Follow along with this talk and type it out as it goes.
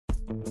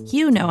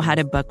You know how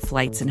to book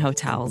flights and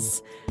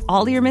hotels.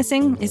 All you're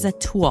missing is a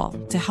tool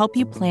to help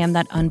you plan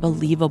that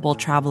unbelievable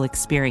travel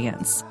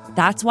experience.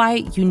 That's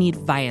why you need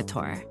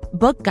Viator.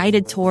 Book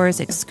guided tours,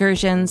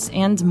 excursions,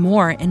 and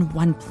more in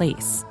one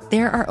place.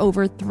 There are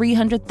over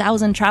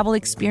 300,000 travel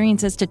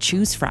experiences to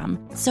choose from,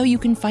 so you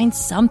can find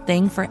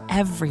something for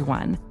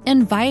everyone.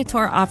 And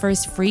Viator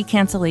offers free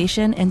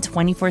cancellation and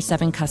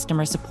 24/7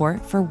 customer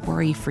support for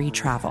worry-free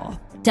travel.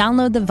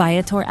 Download the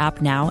Viator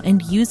app now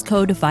and use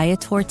code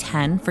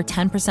Viator10 for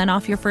 10%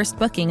 off your first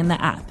booking in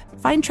the app.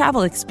 Find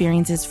travel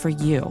experiences for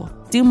you.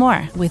 Do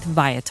more with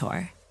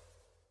Viator.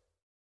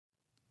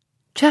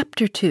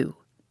 Chapter 2.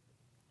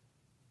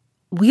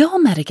 We all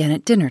met again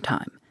at dinner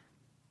time.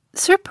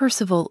 Sir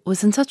Percival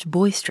was in such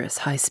boisterous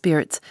high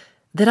spirits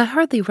that I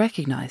hardly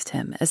recognized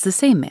him as the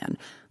same man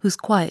whose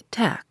quiet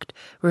tact,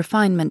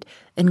 refinement,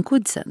 and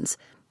good sense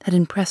had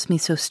impressed me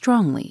so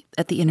strongly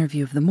at the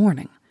interview of the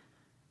morning.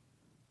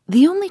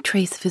 The only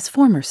trace of his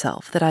former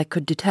self that I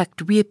could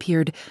detect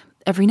reappeared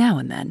every now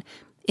and then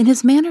in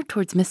his manner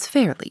towards Miss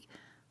Fairlie.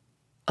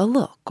 A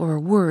look or a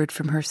word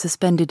from her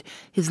suspended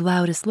his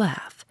loudest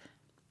laugh,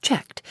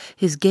 checked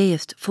his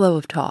gayest flow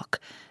of talk,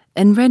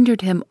 and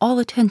rendered him all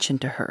attention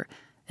to her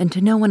and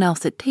to no one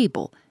else at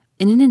table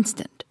in an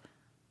instant.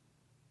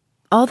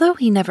 Although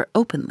he never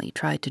openly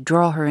tried to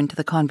draw her into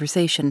the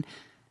conversation,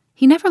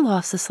 he never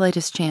lost the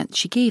slightest chance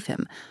she gave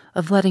him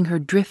of letting her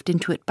drift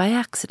into it by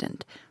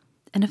accident,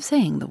 and of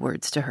saying the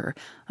words to her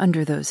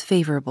under those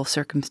favorable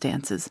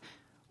circumstances,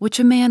 which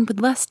a man with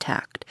less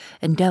tact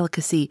and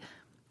delicacy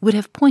would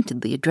have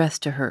pointedly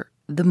addressed to her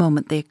the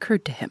moment they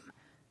occurred to him.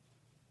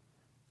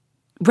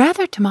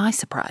 Rather to my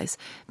surprise,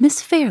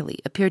 Miss Fairlie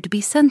appeared to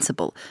be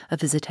sensible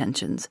of his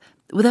attentions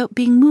without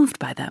being moved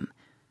by them.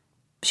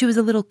 She was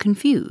a little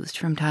confused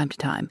from time to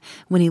time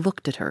when he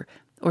looked at her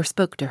or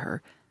spoke to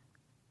her,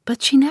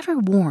 but she never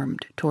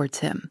warmed towards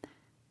him.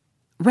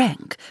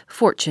 Rank,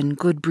 fortune,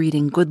 good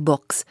breeding, good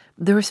looks,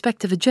 the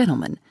respect of a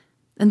gentleman,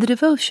 and the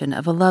devotion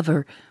of a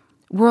lover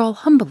were all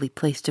humbly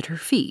placed at her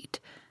feet,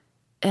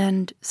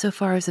 and, so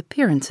far as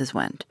appearances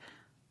went,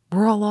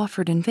 were all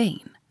offered in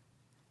vain.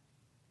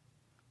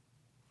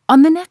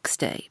 On the next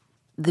day,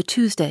 the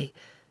Tuesday,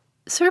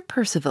 Sir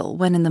Percival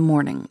went in the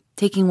morning,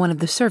 taking one of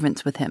the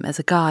servants with him as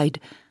a guide,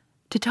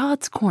 to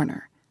Todd's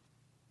Corner.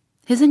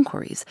 His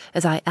inquiries,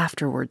 as I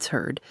afterwards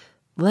heard,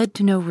 led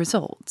to no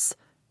results.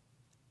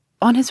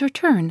 On his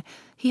return,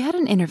 he had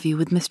an interview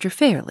with Mr.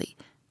 Fairlie,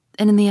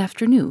 and in the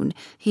afternoon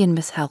he and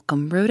Miss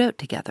Halcombe rode out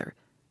together.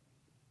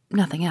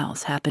 Nothing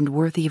else happened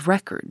worthy of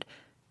record.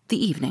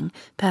 The evening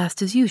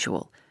passed as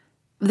usual.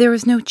 There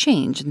was no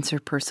change in Sir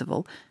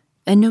Percival,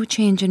 and no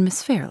change in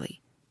Miss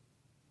Fairlie.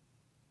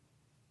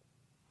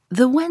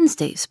 The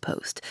Wednesday's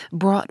post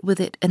brought with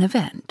it an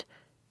event,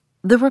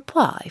 the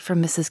reply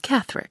from Mrs.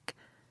 Catherick.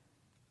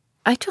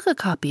 I took a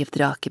copy of the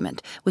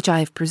document, which I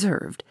have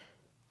preserved,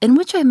 and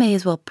which I may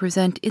as well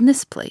present in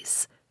this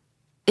place.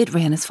 It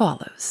ran as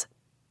follows.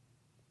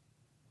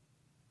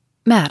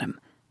 Madam,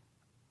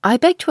 I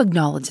beg to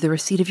acknowledge the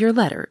receipt of your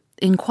letter,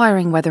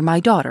 inquiring whether my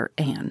daughter,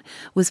 Anne,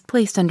 was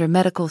placed under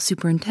medical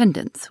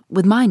superintendence,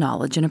 with my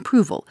knowledge and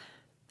approval,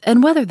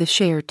 and whether the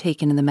share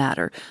taken in the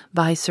matter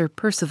by Sir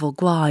Percival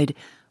Glyde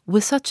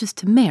was such as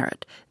to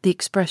merit the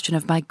expression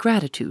of my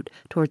gratitude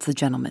towards the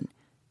gentleman.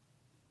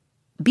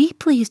 Be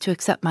pleased to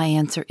accept my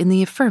answer in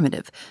the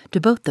affirmative to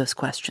both those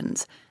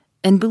questions,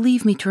 and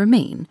believe me to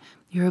remain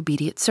your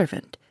obedient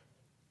servant,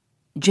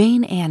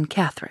 Jane Ann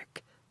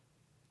Catherick.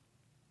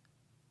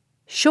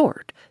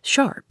 Short,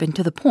 sharp, and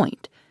to the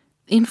point.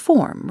 In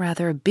form,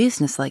 rather a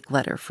business-like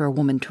letter for a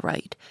woman to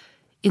write.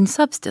 In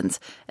substance,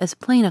 as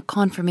plain a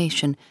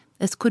confirmation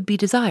as could be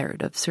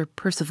desired of Sir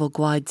Percival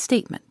Glyde's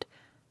statement.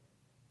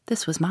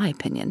 This was my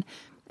opinion,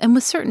 and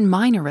with certain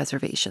minor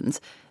reservations,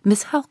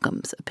 Miss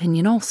Halcombe's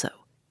opinion also.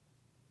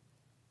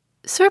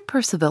 Sir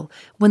Percival,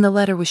 when the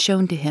letter was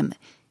shown to him,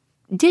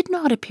 did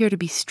not appear to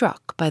be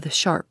struck by the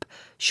sharp,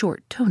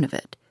 short tone of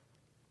it.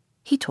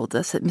 He told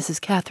us that Mrs.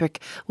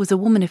 Catherick was a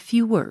woman of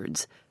few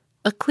words,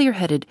 a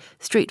clear-headed,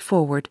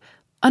 straightforward,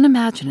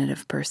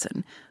 unimaginative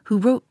person who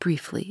wrote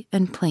briefly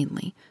and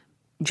plainly,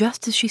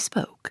 just as she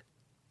spoke.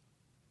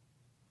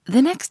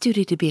 The next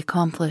duty to be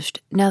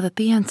accomplished, now that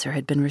the answer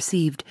had been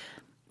received,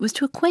 was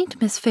to acquaint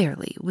Miss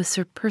Fairlie with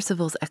Sir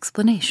Percival's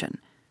explanation.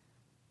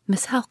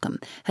 Miss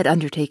Halcombe had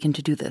undertaken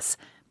to do this,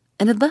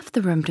 and had left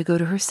the room to go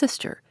to her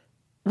sister,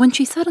 when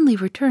she suddenly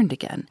returned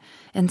again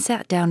and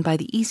sat down by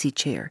the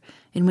easy-chair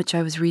in which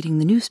I was reading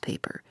the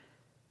newspaper.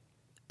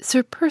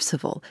 Sir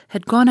Percival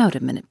had gone out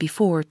a minute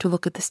before to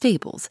look at the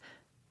stables,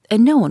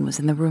 and no one was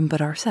in the room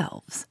but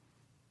ourselves.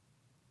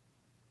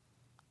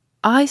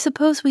 I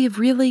suppose we have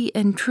really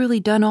and truly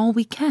done all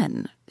we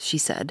can, she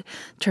said,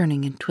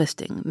 turning and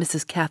twisting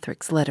Mrs.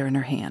 Catherick's letter in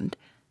her hand.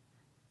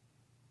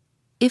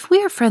 If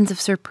we are friends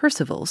of Sir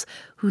Percival's,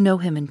 who know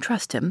him and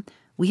trust him,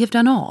 we have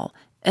done all,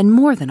 and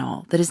more than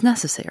all, that is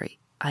necessary,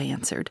 I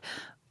answered,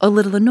 a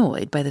little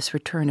annoyed by this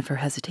return of her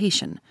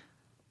hesitation.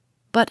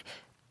 But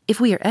if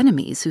we are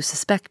enemies who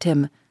suspect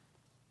him—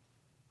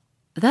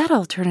 "That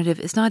alternative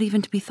is not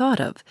even to be thought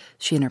of,"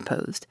 she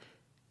interposed.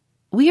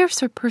 "We are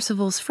Sir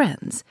Percival's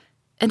friends,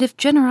 and if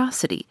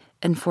generosity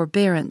and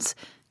forbearance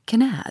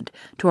can add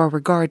to our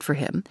regard for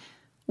him,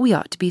 we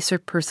ought to be Sir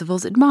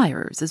Percival's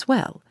admirers as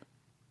well.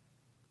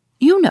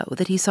 You know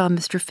that he saw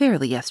Mr.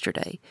 Fairley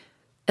yesterday,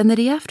 and that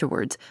he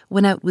afterwards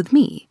went out with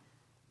me."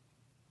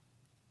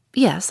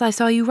 "Yes, I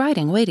saw you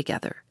riding away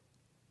together."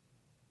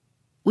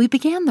 "We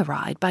began the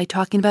ride by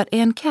talking about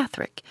Anne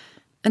Catherick,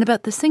 and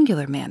about the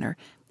singular manner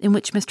in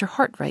which Mr.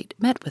 Hartright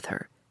met with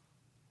her.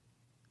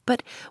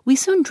 But we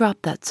soon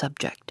dropped that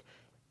subject,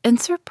 and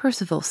Sir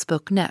Percival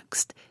spoke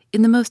next,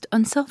 in the most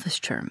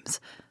unselfish terms,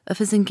 of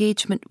his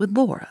engagement with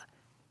Laura.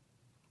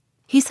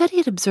 He said he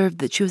had observed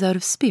that she was out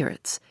of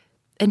spirits,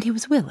 and he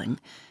was willing,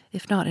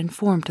 if not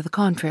informed to the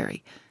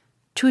contrary,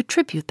 to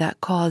attribute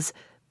that cause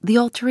the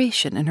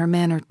alteration in her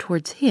manner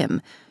towards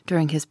him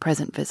during his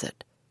present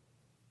visit.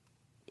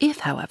 If,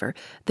 however,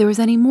 there was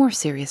any more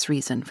serious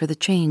reason for the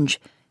change,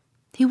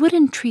 he would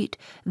entreat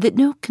that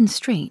no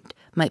constraint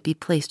might be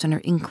placed on her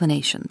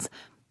inclinations,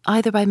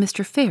 either by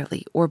Mr.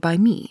 Fairley or by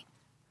me.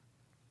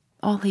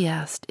 All he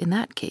asked in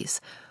that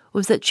case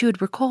was that she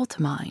would recall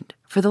to mind,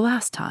 for the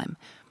last time,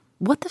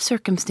 what the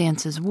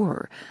circumstances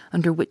were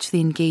under which the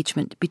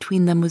engagement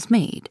between them was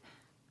made,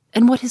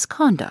 and what his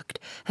conduct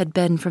had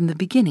been from the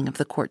beginning of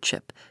the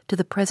courtship to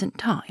the present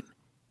time.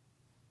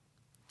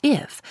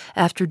 If,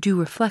 after due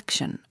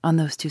reflection on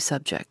those two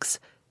subjects,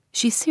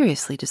 she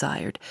seriously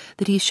desired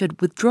that he should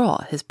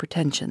withdraw his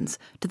pretensions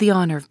to the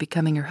honor of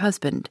becoming her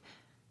husband,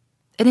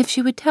 and if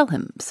she would tell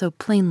him so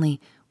plainly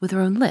with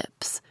her own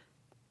lips,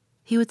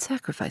 he would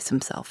sacrifice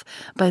himself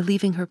by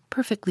leaving her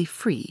perfectly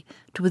free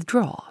to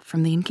withdraw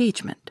from the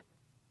engagement.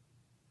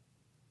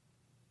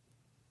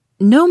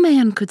 "No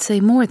man could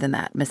say more than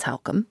that, Miss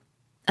Halcombe.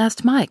 As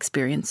to my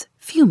experience,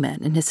 few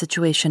men in his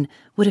situation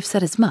would have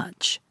said as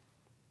much."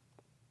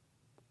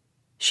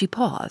 She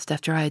paused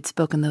after I had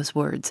spoken those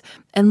words,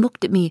 and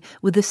looked at me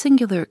with a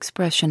singular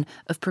expression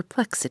of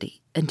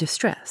perplexity and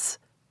distress.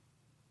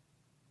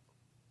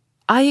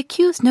 "I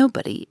accuse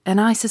nobody,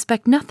 and I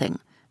suspect nothing,"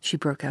 she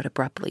broke out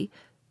abruptly,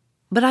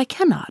 "but I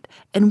cannot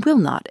and will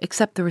not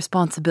accept the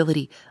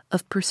responsibility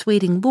of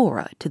persuading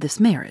Laura to this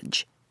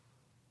marriage."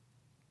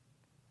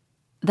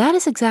 "That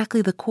is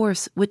exactly the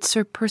course which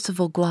Sir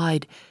Percival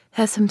Glyde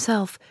has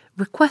himself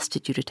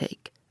requested you to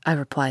take," I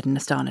replied in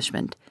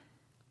astonishment.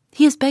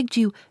 "He has begged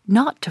you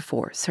not to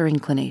force her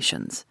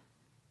inclinations."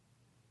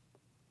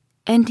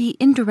 "And he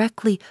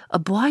indirectly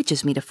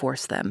obliges me to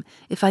force them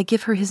if I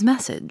give her his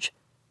message."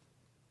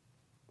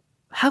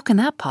 "How can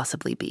that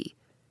possibly be?"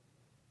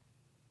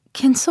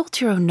 "Consult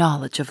your own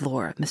knowledge of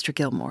Laura, Mr.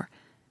 Gilmore.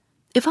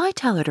 If I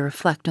tell her to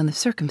reflect on the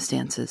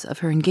circumstances of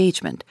her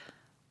engagement,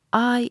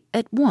 I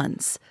at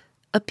once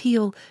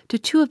appeal to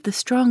two of the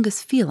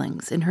strongest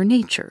feelings in her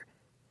nature,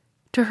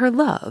 to her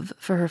love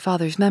for her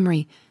father's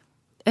memory,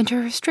 and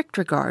to her strict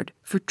regard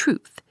for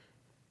truth.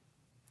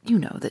 You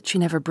know that she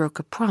never broke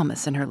a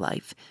promise in her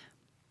life.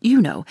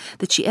 You know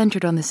that she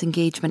entered on this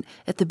engagement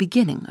at the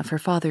beginning of her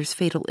father's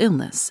fatal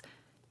illness,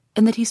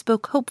 and that he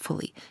spoke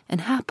hopefully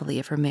and happily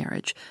of her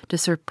marriage to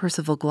Sir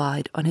Percival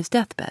Glyde on his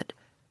deathbed."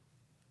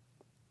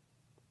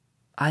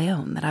 I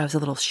own that I was a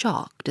little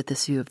shocked at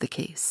this view of the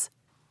case.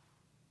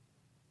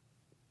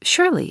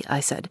 "Surely,"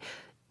 I said,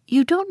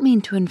 "you don't mean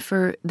to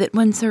infer that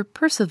when Sir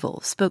Percival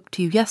spoke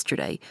to you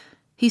yesterday,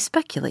 he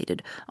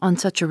speculated on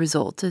such a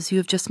result as you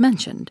have just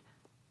mentioned?"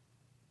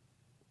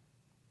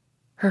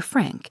 Her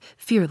frank,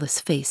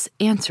 fearless face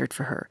answered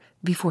for her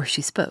before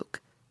she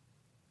spoke.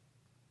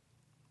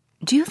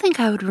 "Do you think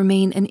I would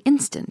remain an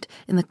instant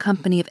in the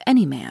company of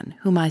any man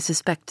whom I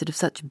suspected of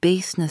such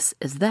baseness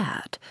as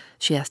that?"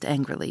 she asked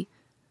angrily.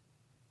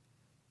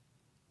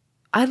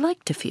 I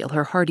liked to feel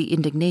her hearty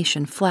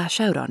indignation flash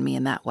out on me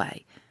in that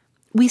way.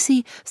 We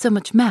see so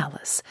much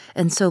malice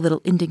and so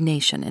little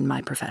indignation in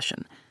my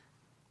profession.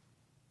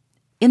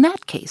 "In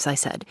that case," I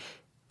said,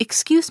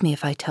 "excuse me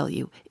if I tell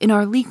you, in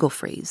our legal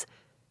phrase,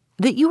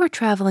 that you are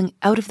traveling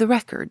out of the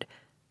record.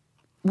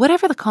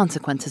 Whatever the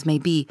consequences may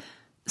be,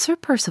 Sir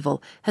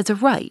Percival has a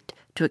right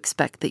to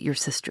expect that your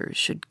sisters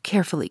should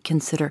carefully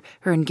consider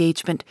her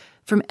engagement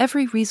from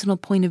every reasonable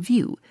point of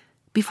view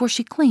before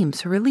she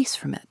claims her release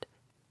from it.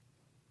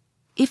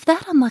 If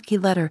that unlucky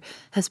letter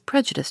has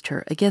prejudiced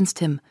her against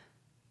him,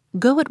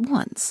 go at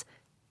once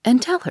and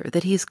tell her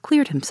that he has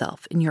cleared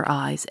himself in your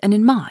eyes and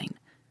in mine.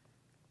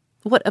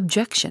 What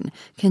objection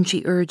can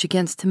she urge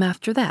against him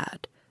after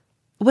that?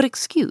 What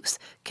excuse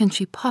can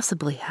she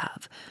possibly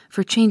have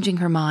for changing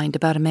her mind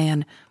about a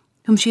man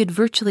whom she had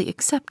virtually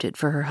accepted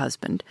for her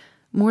husband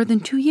more than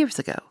 2 years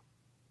ago?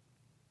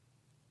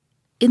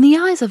 In the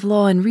eyes of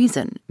law and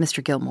reason,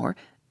 Mr. Gilmore,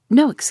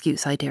 no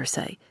excuse, I dare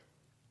say.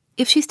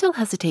 If she still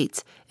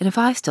hesitates, and if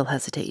I still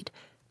hesitate,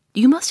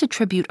 you must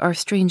attribute our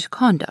strange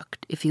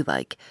conduct, if you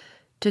like,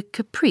 to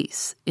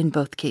caprice in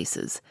both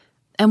cases,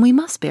 and we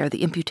must bear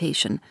the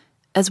imputation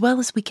as well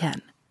as we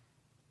can."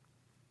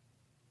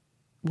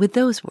 With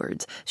those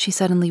words, she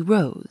suddenly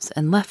rose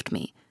and left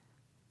me.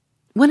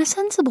 When a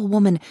sensible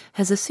woman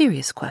has a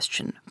serious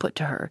question put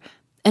to her,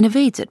 and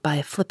evades it by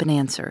a flippant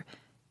answer,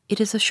 it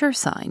is a sure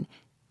sign,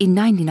 in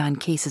 99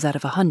 cases out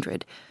of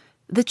 100,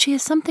 that she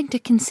has something to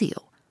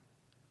conceal.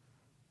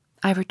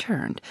 I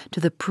returned to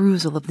the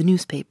perusal of the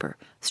newspaper,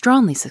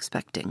 strongly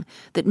suspecting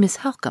that Miss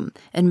Halcombe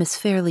and Miss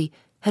Fairley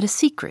had a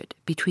secret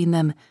between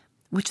them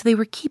which they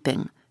were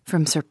keeping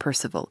from Sir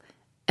Percival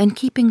and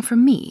keeping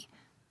from me.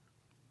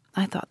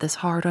 I thought this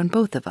hard on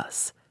both of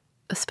us,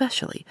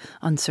 especially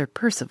on Sir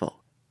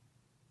Percival.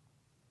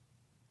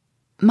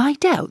 My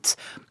doubts,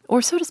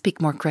 or so to speak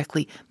more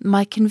correctly,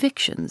 my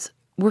convictions,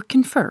 were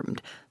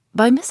confirmed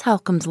by Miss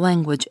Halcombe's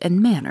language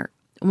and manner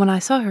when I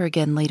saw her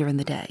again later in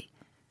the day.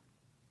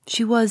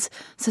 She was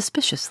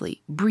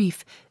suspiciously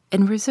brief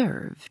and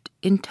reserved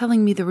in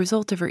telling me the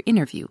result of her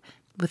interview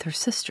with her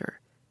sister.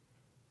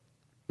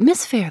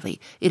 Miss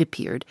Fairley, it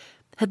appeared,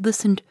 had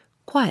listened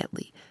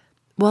quietly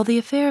while the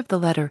affair of the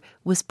letter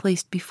was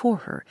placed before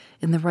her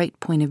in the right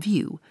point of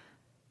view.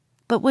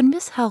 But when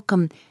Miss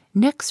Halcombe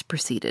next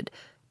proceeded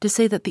to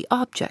say that the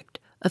object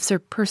of Sir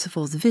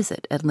Percival's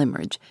visit at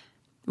Limmeridge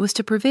was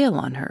to prevail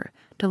on her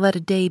to let a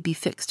day be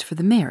fixed for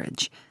the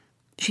marriage,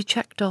 she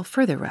checked all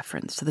further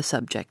reference to the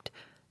subject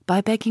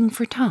by begging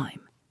for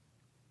time.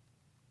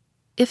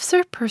 If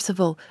Sir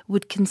Percival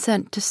would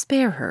consent to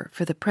spare her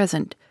for the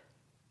present,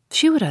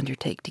 she would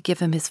undertake to give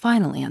him his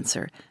final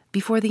answer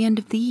before the end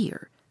of the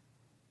year.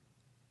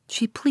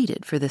 She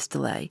pleaded for this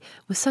delay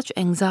with such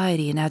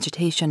anxiety and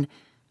agitation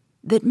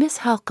that Miss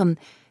Halcombe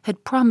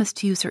had promised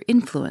to use her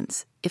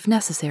influence, if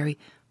necessary,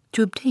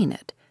 to obtain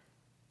it.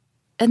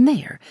 And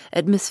there,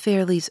 at Miss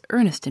Fairley's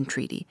earnest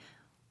entreaty,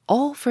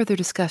 all further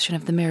discussion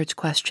of the marriage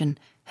question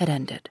had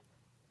ended.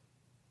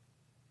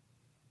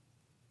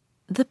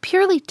 The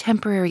purely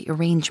temporary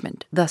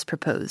arrangement thus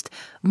proposed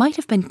might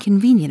have been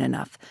convenient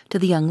enough to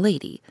the young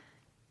lady,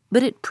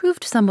 but it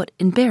proved somewhat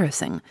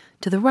embarrassing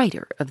to the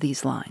writer of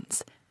these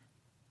lines.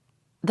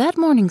 That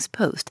morning's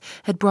post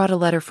had brought a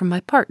letter from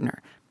my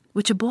partner,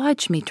 which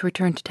obliged me to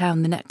return to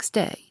town the next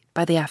day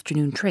by the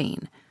afternoon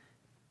train.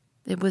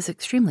 It was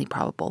extremely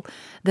probable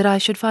that I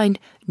should find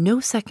no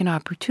second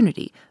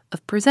opportunity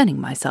of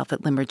presenting myself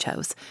at Limmeridge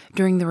House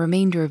during the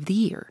remainder of the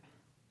year.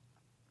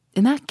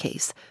 In that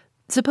case,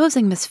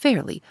 supposing Miss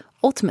Fairley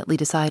ultimately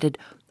decided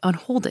on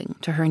holding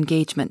to her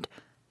engagement,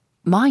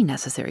 my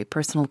necessary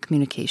personal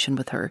communication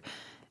with her,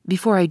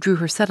 before I drew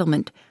her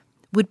settlement,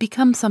 would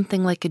become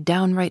something like a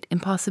downright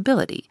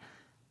impossibility,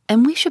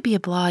 and we should be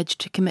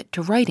obliged to commit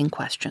to writing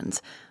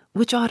questions,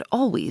 which ought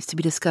always to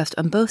be discussed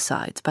on both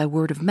sides by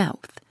word of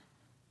mouth.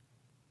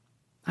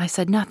 I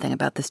said nothing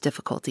about this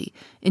difficulty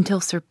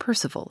until Sir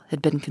Percival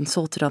had been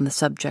consulted on the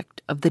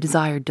subject of the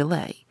desired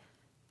delay.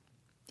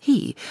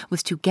 He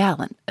was too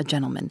gallant a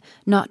gentleman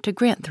not to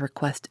grant the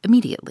request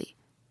immediately.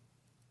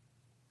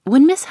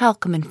 When Miss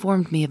Halcombe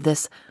informed me of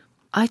this,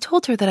 I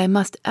told her that I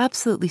must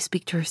absolutely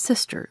speak to her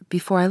sister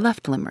before I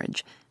left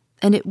Limmeridge,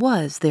 and it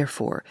was,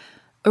 therefore,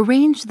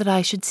 arranged that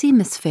I should see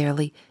Miss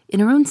Fairley in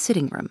her own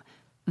sitting-room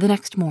the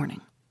next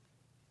morning.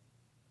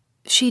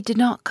 She did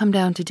not come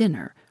down to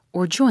dinner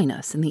or join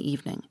us in the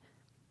evening.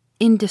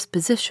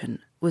 Indisposition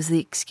was the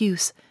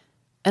excuse,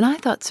 and I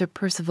thought Sir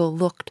Percival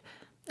looked,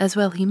 as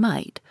well he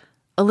might,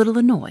 a little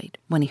annoyed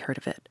when he heard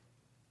of it.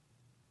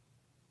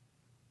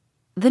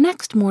 The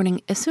next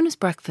morning, as soon as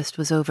breakfast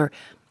was over,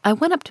 I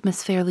went up to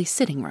Miss Fairley's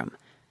sitting-room.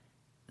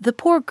 The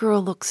poor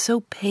girl looked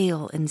so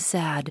pale and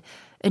sad,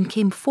 and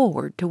came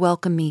forward to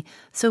welcome me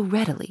so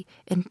readily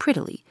and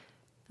prettily,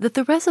 that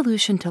the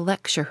resolution to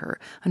lecture her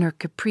on her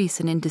caprice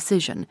and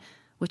indecision,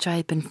 which I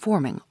had been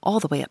forming all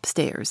the way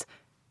upstairs,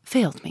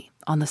 failed me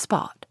on the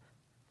spot.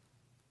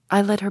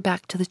 I led her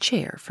back to the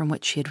chair from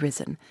which she had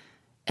risen,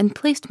 and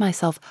placed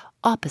myself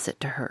opposite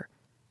to her.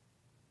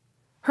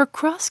 Her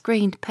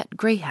cross-grained pet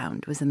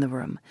greyhound was in the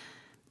room,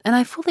 and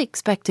I fully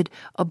expected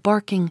a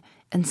barking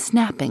and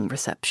snapping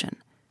reception.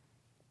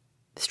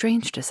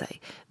 Strange to say,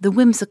 the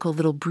whimsical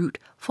little brute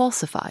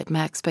falsified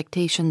my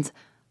expectations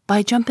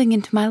by jumping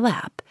into my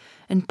lap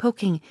and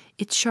poking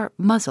its sharp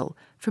muzzle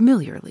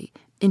familiarly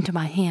into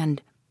my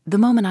hand the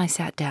moment I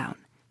sat down.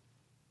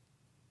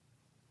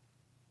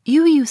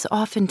 "You used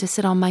often to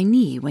sit on my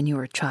knee when you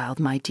were a child,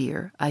 my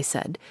dear," I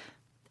said,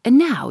 "and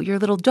now your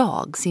little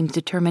dog seems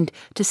determined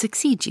to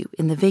succeed you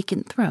in the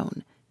vacant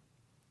throne.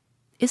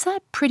 Is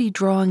that pretty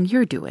drawing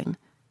you're doing?"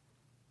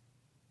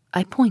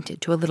 I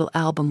pointed to a little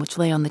album which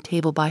lay on the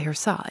table by her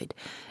side,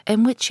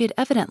 and which she had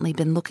evidently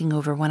been looking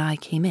over when I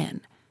came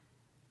in.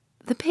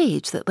 The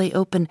page that lay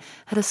open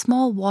had a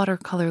small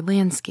watercolor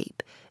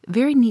landscape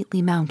very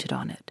neatly mounted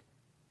on it.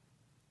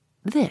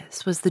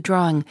 This was the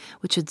drawing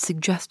which had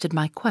suggested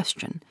my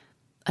question,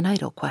 an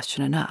idle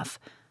question enough,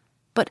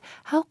 but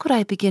how could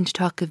I begin to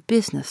talk of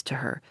business to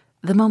her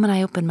the moment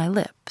I opened my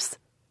lips?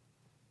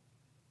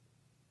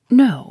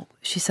 "No,"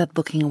 she said,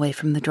 looking away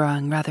from the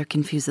drawing rather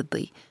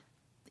confusedly.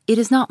 "It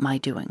is not my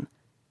doing."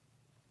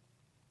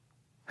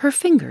 Her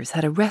fingers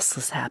had a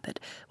restless habit,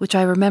 which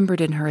I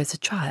remembered in her as a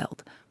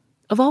child,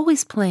 of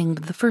always playing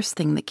with the first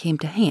thing that came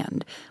to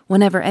hand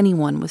whenever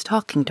anyone was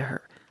talking to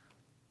her.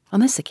 On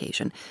this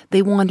occasion,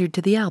 they wandered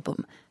to the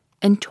album,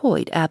 and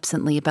toyed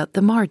absently about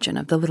the margin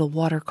of the little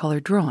watercolor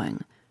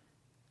drawing.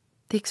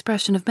 The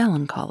expression of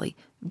melancholy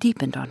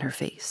deepened on her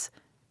face.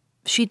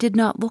 She did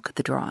not look at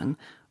the drawing,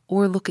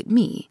 or look at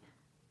me.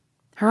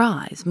 Her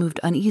eyes moved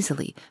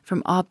uneasily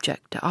from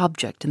object to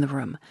object in the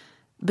room,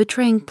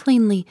 betraying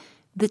plainly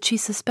that she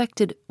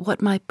suspected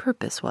what my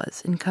purpose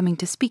was in coming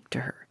to speak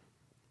to her.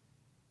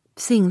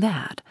 Seeing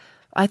that,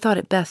 I thought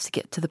it best to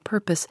get to the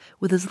purpose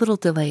with as little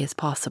delay as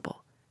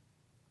possible.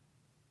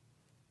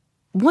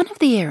 "One of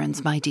the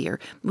errands, my dear,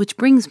 which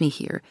brings me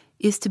here,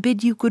 is to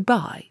bid you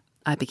good-bye,"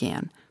 I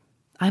began.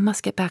 "I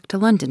must get back to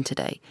London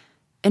today,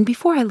 and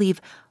before I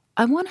leave,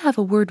 I want to have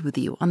a word with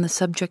you on the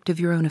subject of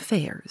your own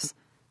affairs."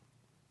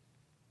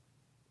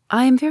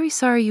 "I am very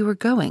sorry you are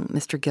going,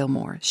 Mr.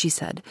 Gilmore," she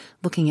said,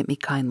 looking at me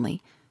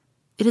kindly.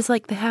 "It is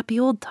like the happy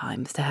old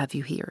times to have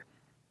you here."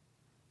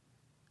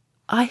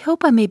 "I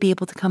hope I may be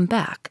able to come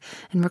back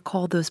and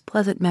recall those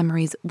pleasant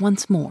memories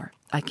once more,"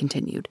 I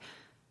continued.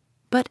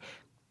 "But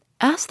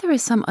as there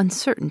is some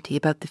uncertainty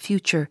about the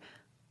future,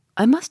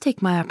 I must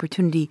take my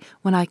opportunity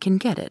when I can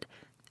get it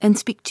and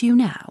speak to you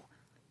now.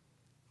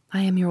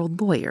 I am your old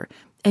lawyer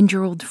and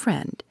your old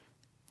friend,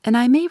 and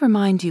I may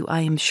remind you,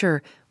 I am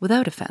sure,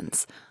 without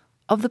offense,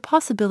 of the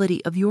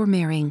possibility of your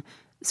marrying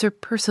Sir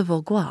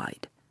Percival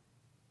Glyde."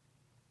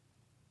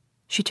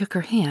 She took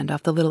her hand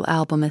off the little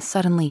album as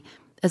suddenly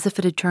as if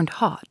it had turned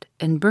hot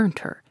and burnt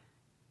her.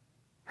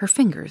 Her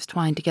fingers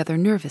twined together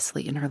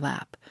nervously in her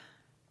lap.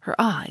 Her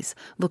eyes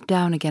looked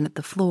down again at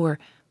the floor,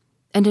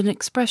 and an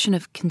expression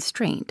of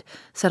constraint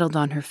settled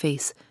on her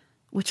face,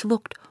 which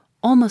looked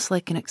almost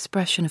like an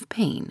expression of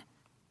pain.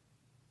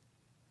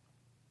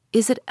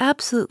 "Is it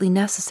absolutely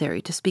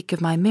necessary to speak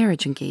of my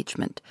marriage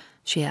engagement?"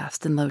 she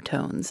asked in low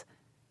tones.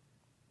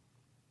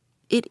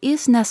 "It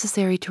is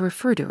necessary to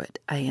refer to it,"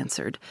 I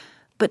answered,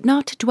 "but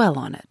not to dwell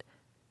on it.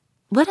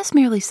 Let us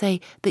merely say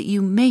that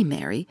you may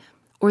marry,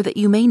 or that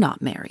you may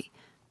not marry.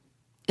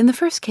 In the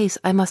first case,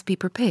 I must be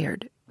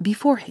prepared,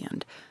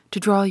 beforehand, to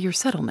draw your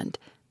settlement,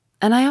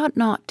 and I ought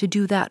not to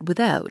do that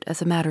without,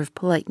 as a matter of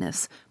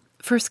politeness,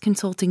 first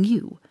consulting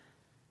you.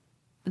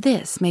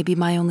 This may be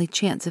my only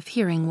chance of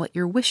hearing what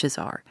your wishes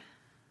are.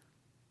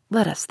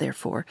 Let us,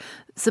 therefore,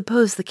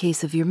 suppose the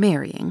case of your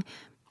marrying,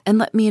 and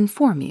let me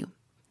inform you,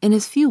 in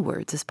as few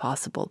words as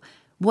possible,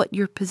 what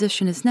your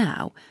position is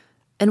now,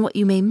 and what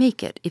you may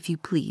make it, if you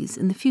please,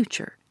 in the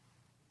future."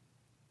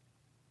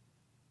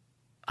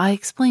 I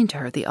explained to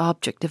her the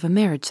object of a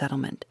marriage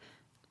settlement,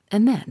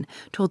 and then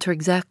told her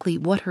exactly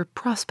what her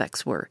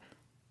prospects were,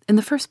 in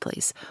the first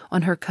place,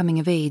 on her coming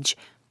of age,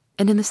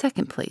 and in the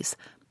second place,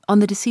 on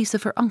the decease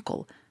of her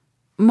uncle,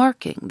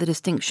 marking the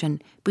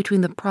distinction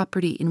between the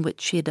property in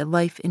which she had a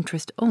life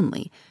interest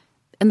only,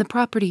 and the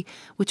property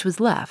which was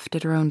left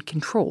at her own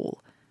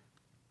control.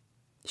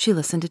 She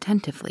listened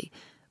attentively,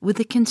 with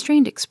the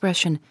constrained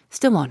expression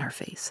still on her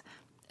face,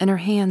 and her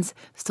hands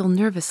still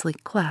nervously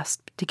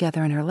clasped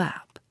together in her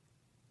lap.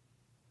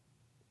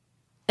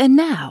 "And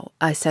now,"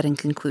 I said in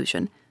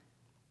conclusion,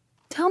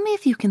 "tell me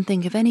if you can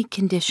think of any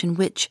condition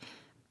which,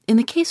 in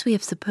the case we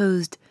have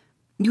supposed,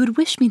 you would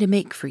wish me to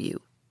make for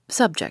you,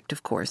 subject,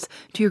 of course,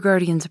 to your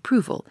guardian's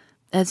approval,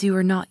 as you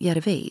are not yet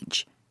of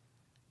age."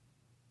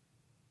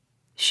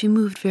 She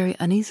moved very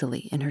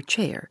uneasily in her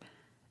chair,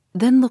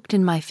 then looked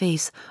in my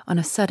face on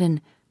a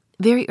sudden,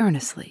 very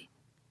earnestly.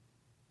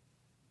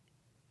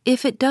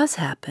 "If it does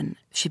happen,"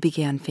 she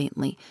began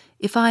faintly,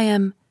 "if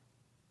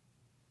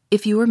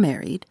you are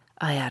married,"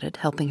 I added,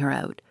 helping her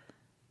out.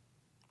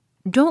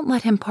 "Don't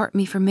let him part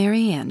me from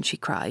Marianne," she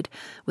cried,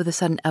 with a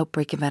sudden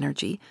outbreak of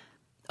energy.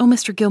 "Oh,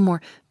 Mr.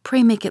 Gilmore,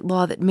 pray make it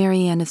law that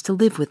Marianne is to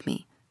live with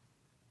me."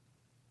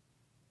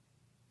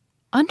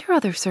 Under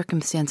other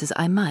circumstances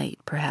I might,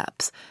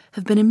 perhaps,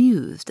 have been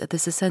amused at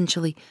this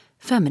essentially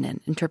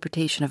feminine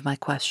interpretation of my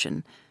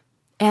question,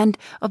 and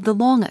of the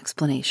long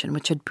explanation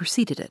which had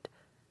preceded it.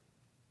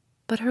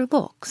 But her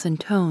looks and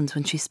tones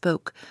when she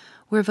spoke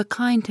were of a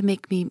kind to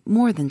make me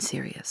more than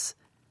serious.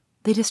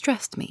 They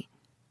distressed me.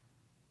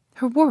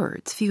 Her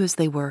words, few as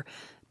they were,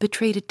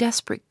 betrayed a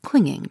desperate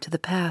clinging to the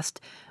past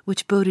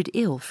which boded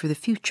ill for the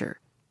future.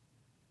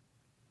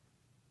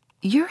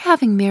 "Your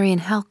having Marian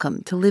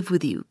Halcombe to live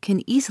with you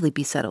can easily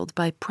be settled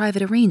by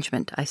private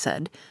arrangement," I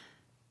said.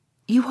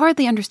 "You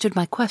hardly understood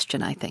my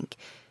question, I think.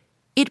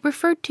 It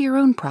referred to your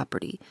own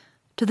property,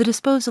 to the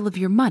disposal of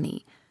your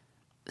money.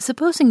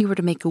 Supposing you were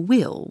to make a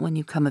will when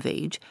you come of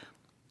age,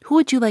 who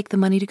would you like the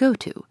money to go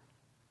to?"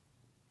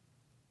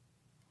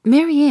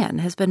 "Marianne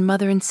has been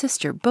mother and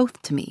sister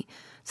both to me,"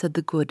 said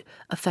the good,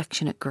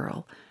 affectionate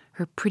girl,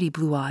 her pretty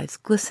blue eyes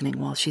glistening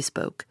while she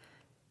spoke.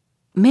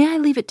 "May I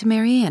leave it to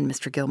Marianne,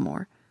 Mr.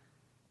 Gilmore?"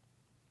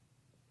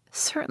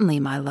 "Certainly,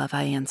 my love,"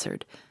 I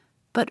answered,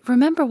 "but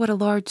remember what a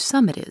large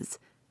sum it is.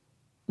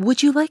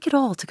 Would you like it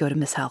all to go to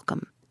Miss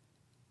Halcombe?"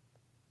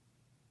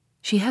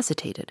 She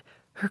hesitated,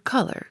 her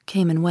color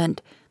came and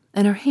went,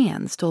 and her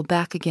hand stole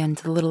back again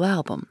to the little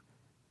album.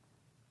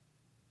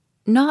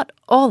 "Not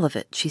all of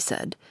it," she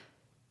said.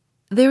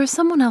 "There is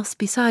someone else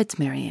besides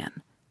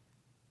Marianne."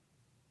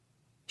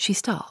 She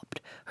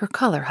stopped, her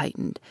color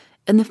heightened,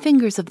 and the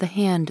fingers of the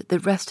hand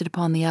that rested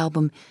upon the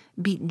album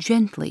beat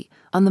gently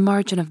on the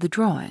margin of the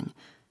drawing,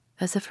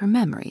 as if her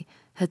memory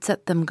had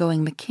set them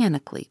going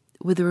mechanically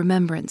with the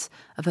remembrance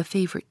of a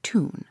favorite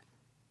tune.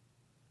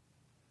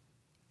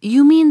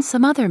 "You mean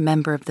some other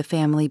member of the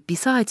family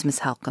besides Miss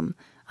Halcombe?"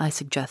 I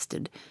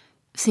suggested,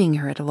 seeing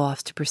her at a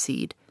loss to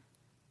proceed.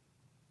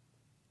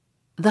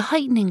 The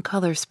heightening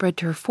color spread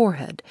to her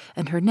forehead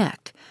and her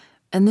neck,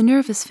 and the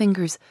nervous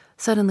fingers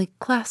suddenly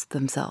clasped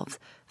themselves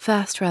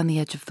fast round the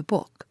edge of the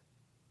book.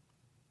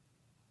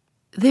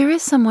 "There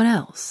is someone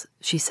else,"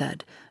 she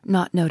said,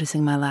 not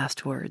noticing my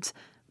last words,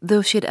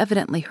 though she had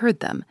evidently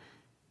heard them.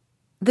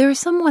 "There is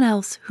someone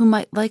else who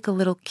might like a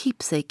little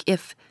keepsake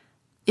if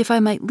I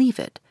might leave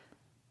it.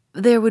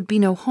 There would be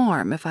no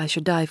harm if I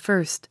should die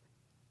first."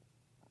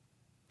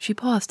 She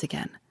paused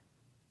again.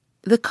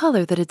 The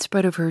color that had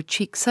spread over her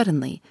cheeks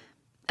suddenly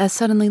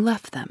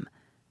left them.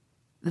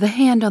 The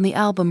hand on the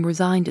album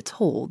resigned its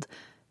hold,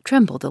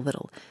 trembled a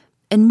little,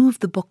 and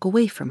moved the book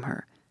away from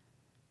her.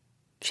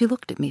 She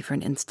looked at me for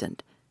an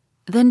instant,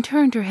 then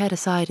turned her head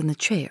aside in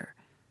the chair.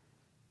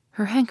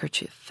 Her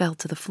handkerchief fell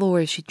to the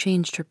floor as she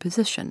changed her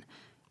position,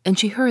 and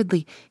she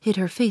hurriedly hid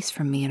her face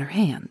from me in her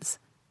hands.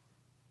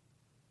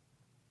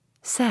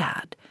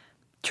 Sad,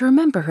 to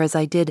remember her as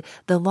I did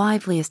the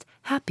liveliest,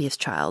 happiest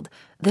child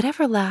that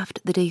ever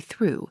laughed the day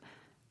through,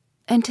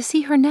 and to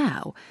see her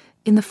now,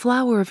 in the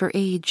flower of her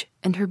age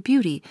and her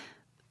beauty,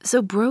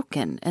 so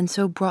broken and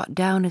so brought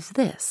down as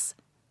this.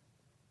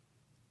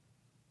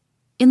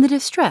 In the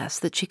distress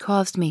that she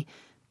caused me,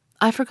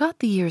 I forgot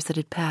the years that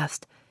had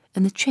passed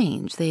and the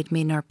change they had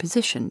made in our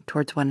position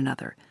towards one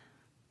another.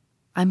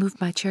 I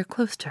moved my chair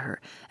close to her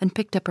and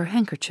picked up her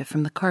handkerchief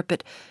from the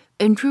carpet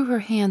and drew her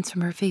hands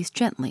from her face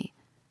gently.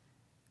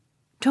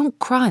 "Don't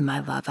cry, my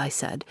love," I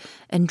said,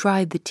 and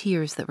dried the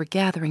tears that were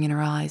gathering in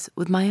her eyes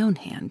with my own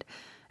hand,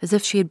 as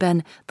if she had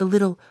been the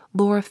little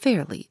Laura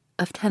Fairley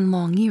of 10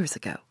 long years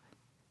ago.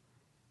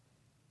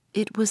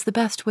 It was the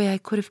best way I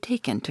could have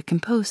taken to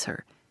compose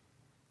her.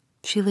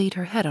 She laid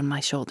her head on my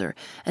shoulder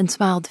and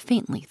smiled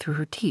faintly through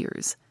her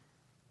tears.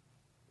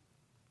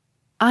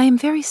 "I am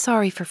very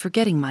sorry for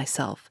forgetting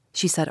myself,"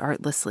 she said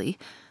artlessly.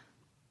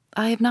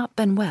 "I have not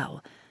been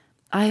well.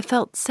 I have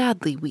felt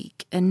sadly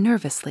weak and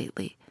nervous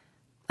lately,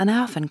 and I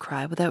often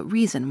cry without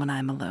reason when I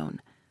am alone.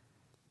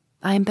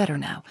 I am better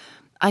now.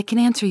 I can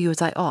answer you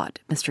as I ought,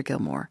 Mr.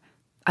 Gilmore.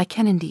 I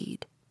can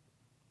indeed."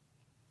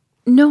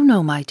 "No,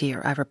 no, my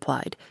dear," I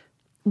replied.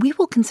 "We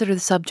will consider the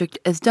subject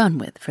as done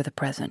with for the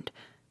present.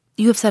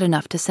 You have said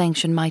enough to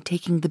sanction my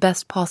taking the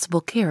best possible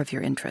care of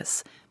your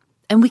interests,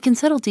 and we can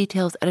settle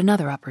details at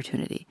another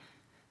opportunity.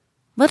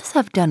 Let us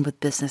have done with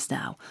business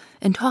now,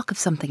 and talk of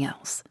something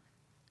else."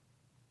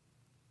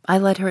 I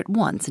led her at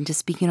once into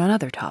speaking on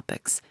other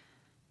topics.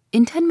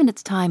 In 10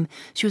 minutes' time,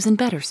 she was in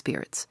better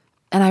spirits,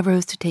 and I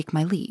rose to take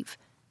my leave.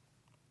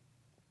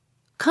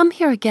 "Come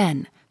here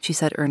again," she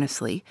said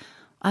earnestly.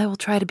 "I will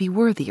try to be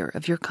worthier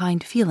of your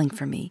kind feeling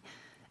for me,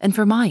 and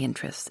for my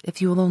interests,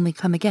 if you will only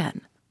come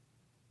again."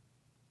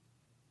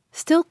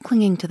 Still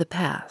clinging to the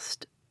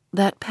past,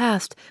 that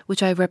past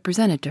which I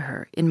represented to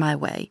her, in my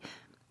way,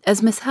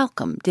 as Miss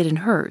Halcombe did in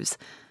hers,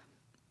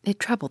 it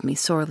troubled me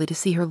sorely to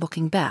see her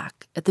looking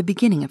back at the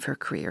beginning of her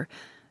career,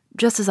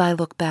 just as I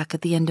look back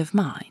at the end of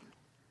mine.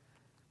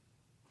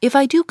 "If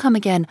I do come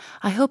again,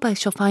 I hope I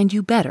shall find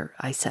you better,"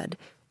 I said,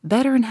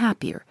 "better and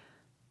happier.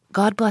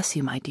 God bless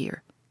you, my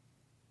dear."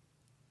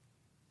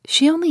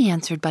 She only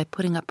answered by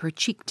putting up her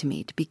cheek to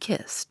me to be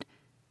kissed.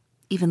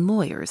 Even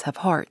lawyers have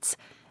hearts,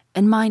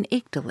 and mine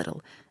ached a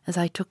little as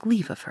I took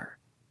leave of her.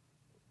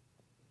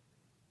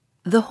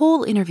 The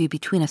whole interview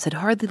between us had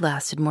hardly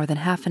lasted more than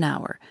half an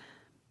hour.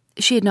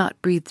 She had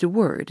not breathed a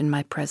word in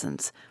my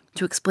presence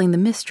to explain the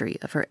mystery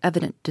of her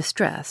evident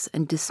distress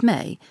and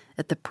dismay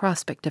at the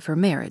prospect of her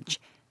marriage,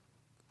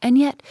 and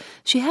yet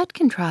she had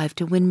contrived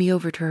to win me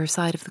over to her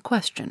side of the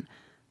question.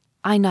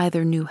 I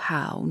neither knew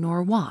how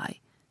nor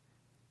why.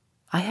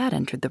 I had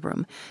entered the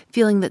room,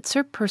 feeling that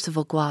Sir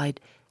Percival Glyde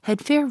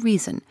had fair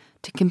reason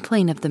to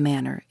complain of the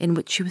manner in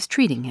which she was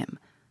treating him.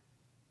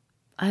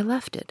 I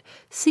left it,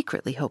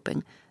 secretly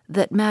hoping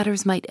that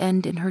matters might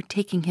end in her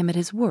taking him at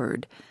his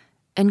word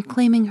and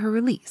claiming her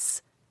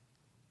release.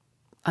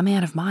 A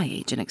man of my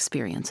age and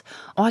experience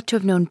ought to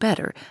have known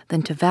better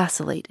than to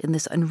vacillate in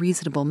this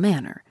unreasonable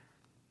manner.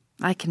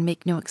 I can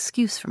make no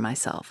excuse for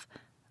myself.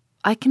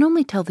 I can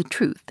only tell the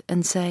truth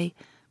and say,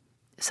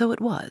 so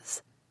it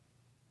was.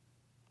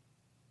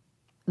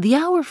 The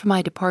hour for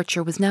my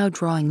departure was now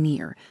drawing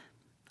near.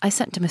 I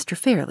sent to Mr.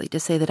 Fairley to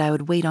say that I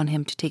would wait on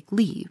him to take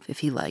leave, if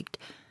he liked,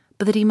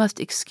 but that he must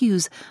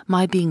excuse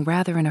my being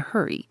rather in a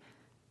hurry.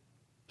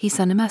 He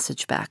sent a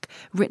message back,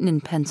 written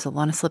in pencil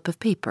on a slip of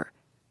paper.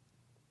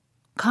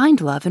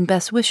 "Kind love and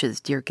best wishes,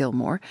 dear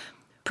Gilmore.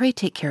 Pray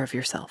take care of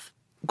yourself.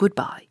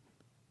 Goodbye."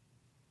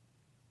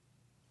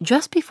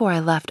 Just before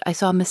I left, I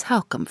saw Miss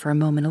Halcombe for a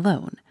moment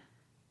alone.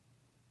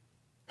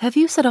 "Have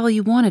you said all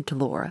you wanted to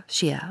Laura?"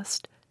 she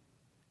asked.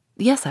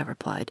 "Yes," I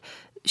replied.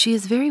 "She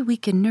is very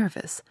weak and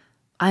nervous.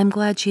 I am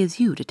glad she has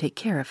you to take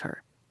care of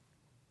her."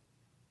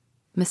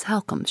 Miss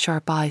Halcombe's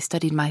sharp eyes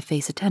studied my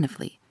face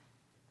attentively.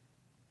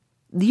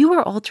 "You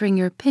are altering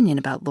your opinion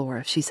about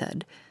Laura," she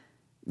said.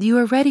 "You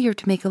are readier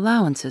to make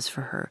allowances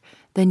for her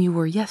than you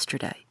were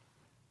yesterday."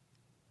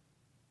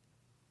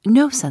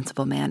 No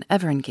sensible man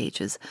ever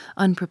engages,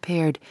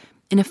 unprepared,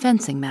 in a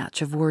fencing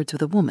match of words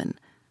with a woman.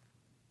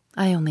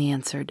 I only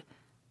answered,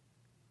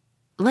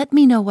 "Let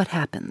me know what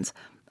happens.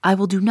 I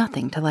will do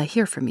nothing till I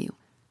hear from you."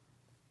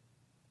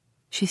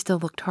 She still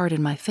looked hard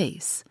in my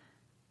face.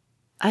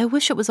 "I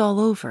wish it was all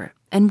over,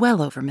 and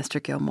well over,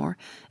 Mr. Gilmore,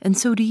 and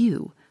so do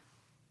you."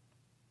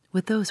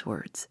 With those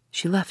words,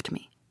 she left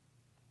me.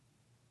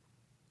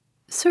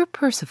 Sir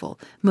Percival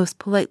most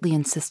politely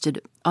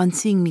insisted on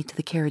seeing me to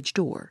the carriage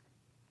door.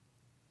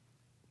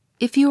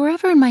 "If you are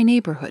ever in my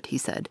neighborhood," he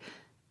said,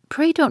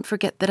 "pray don't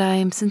forget that I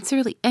am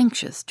sincerely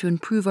anxious to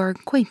improve our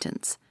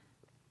acquaintance.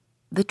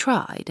 The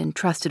tried and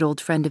trusted old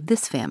friend of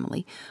this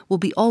family will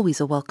be always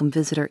a welcome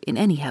visitor in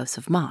any house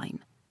of mine."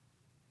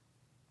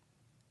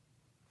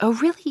 A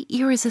really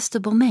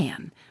irresistible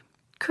man,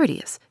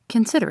 courteous,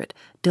 considerate,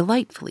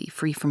 delightfully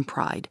free from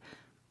pride.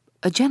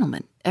 A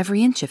gentleman,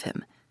 every inch of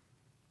him.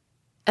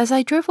 As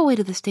I drove away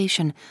to the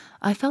station,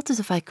 I felt as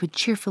if I could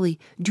cheerfully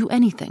do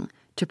anything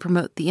to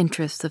promote the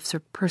interests of Sir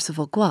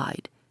Percival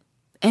Glyde,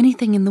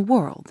 anything in the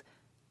world,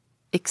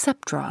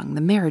 except drawing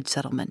the marriage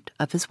settlement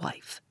of his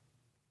wife.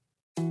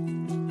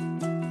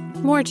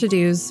 More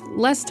to-dos,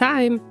 less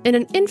time, and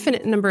an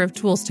infinite number of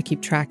tools to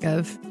keep track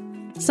of.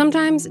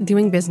 Sometimes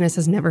doing business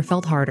has never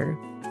felt harder,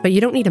 but you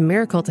don't need a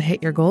miracle to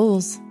hit your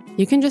goals.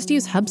 You can just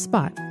use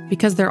HubSpot,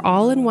 because their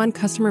all-in-one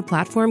customer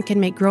platform can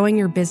make growing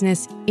your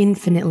business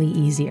infinitely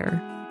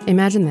easier.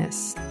 Imagine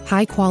this: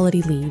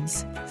 high-quality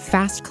leads,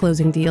 fast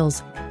closing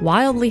deals,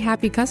 wildly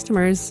happy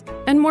customers,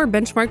 and more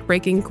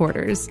benchmark-breaking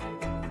quarters.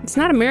 It's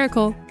not a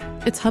miracle,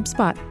 it's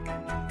HubSpot.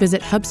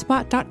 Visit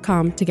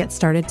HubSpot.com to get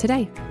started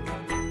today.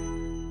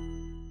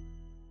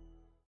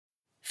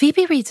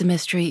 Phoebe Reads a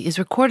Mystery is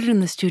recorded in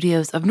the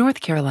studios of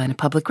North Carolina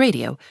Public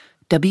Radio,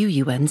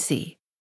 WUNC.